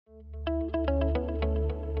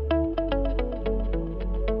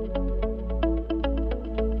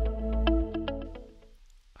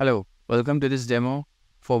Hello, welcome to this demo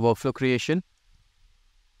for workflow creation.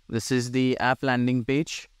 This is the app landing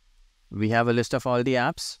page. We have a list of all the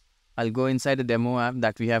apps. I'll go inside the demo app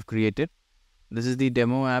that we have created. This is the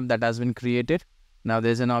demo app that has been created. Now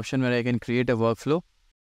there's an option where I can create a workflow.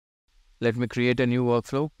 Let me create a new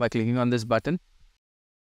workflow by clicking on this button.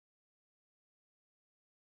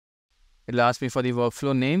 It'll ask me for the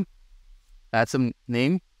workflow name. Add some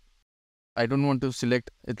name. I don't want to select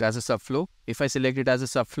it as a subflow. If I select it as a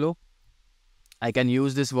subflow, I can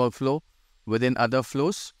use this workflow within other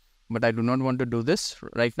flows, but I do not want to do this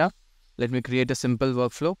right now. Let me create a simple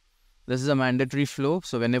workflow. This is a mandatory flow,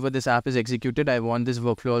 so whenever this app is executed, I want this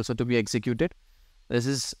workflow also to be executed. This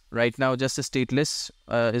is right now just a stateless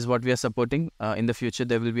is what we are supporting. In the future,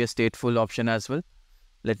 there will be a stateful option as well.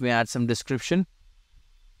 Let me add some description.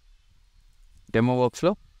 Demo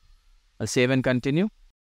workflow. I'll save and continue.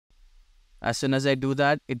 As soon as I do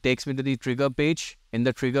that, it takes me to the trigger page. In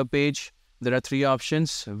the trigger page, there are three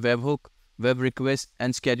options: webhook, web request,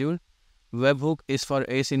 and schedule. Webhook is for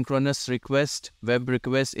asynchronous request, web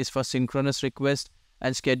request is for synchronous request,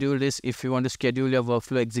 and schedule is if you want to schedule your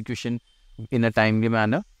workflow execution in a timely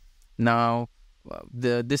manner. Now,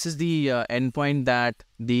 this is the endpoint that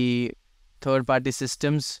the third-party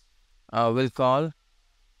systems will call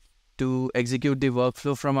to execute the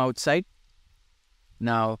workflow from outside.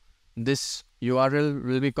 Now, this URL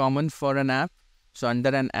will be common for an app. So under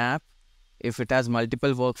an app, if it has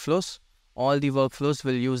multiple workflows, all the workflows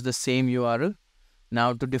will use the same URL.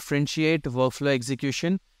 Now to differentiate workflow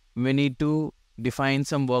execution, we need to define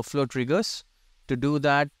some workflow triggers. To do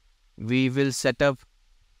that, we will set up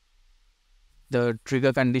the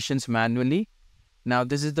trigger conditions manually. Now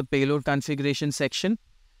this is the payload configuration section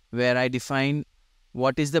where I define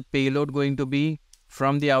what is the payload going to be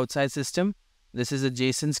from the outside system. This is a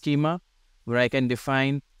JSON schema where I can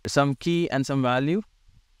define some key and some value.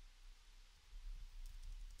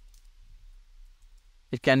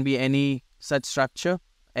 It can be any such structure.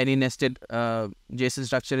 Any nested JSON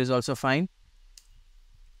structure is also fine.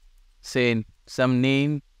 Say some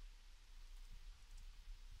name.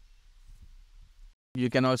 You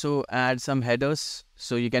can also add some headers.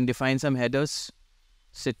 So you can define some headers.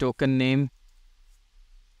 Say token name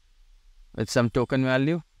with some token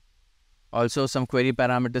value. Also, some query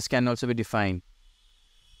parameters can also be defined.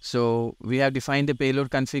 So we have defined the payload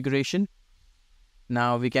configuration.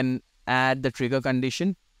 Now we can add the trigger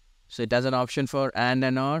condition. So it has an option for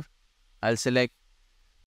and or. I'll select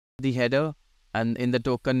the header and in the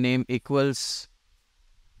token name equals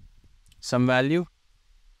some value.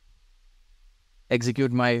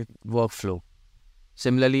 Execute my workflow.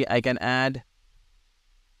 Similarly, I can add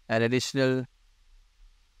an additional,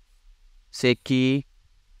 say key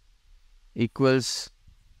equals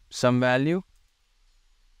some value,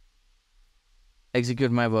 execute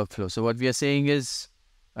my workflow. So what we are saying is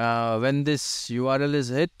when this URL is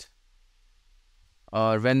hit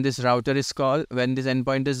or when this router is called, when this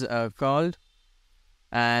endpoint is called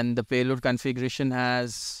and the payload configuration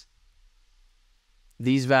has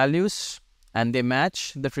these values and they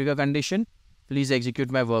match the trigger condition, please execute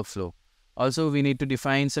my workflow. Also, we need to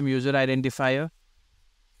define some user identifier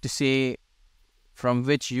to say from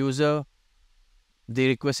which user the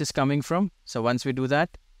request is coming from. So once we do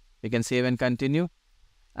that, we can save and continue.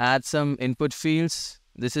 Add some input fields.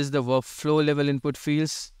 This is the workflow level input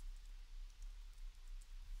fields.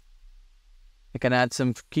 I can add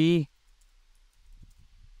some key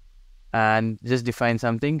and just define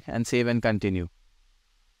something and save and continue.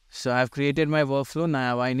 So I've created my workflow.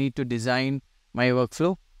 Now I need to design my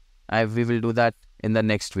workflow. We will do that in the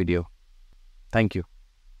next video. Thank you.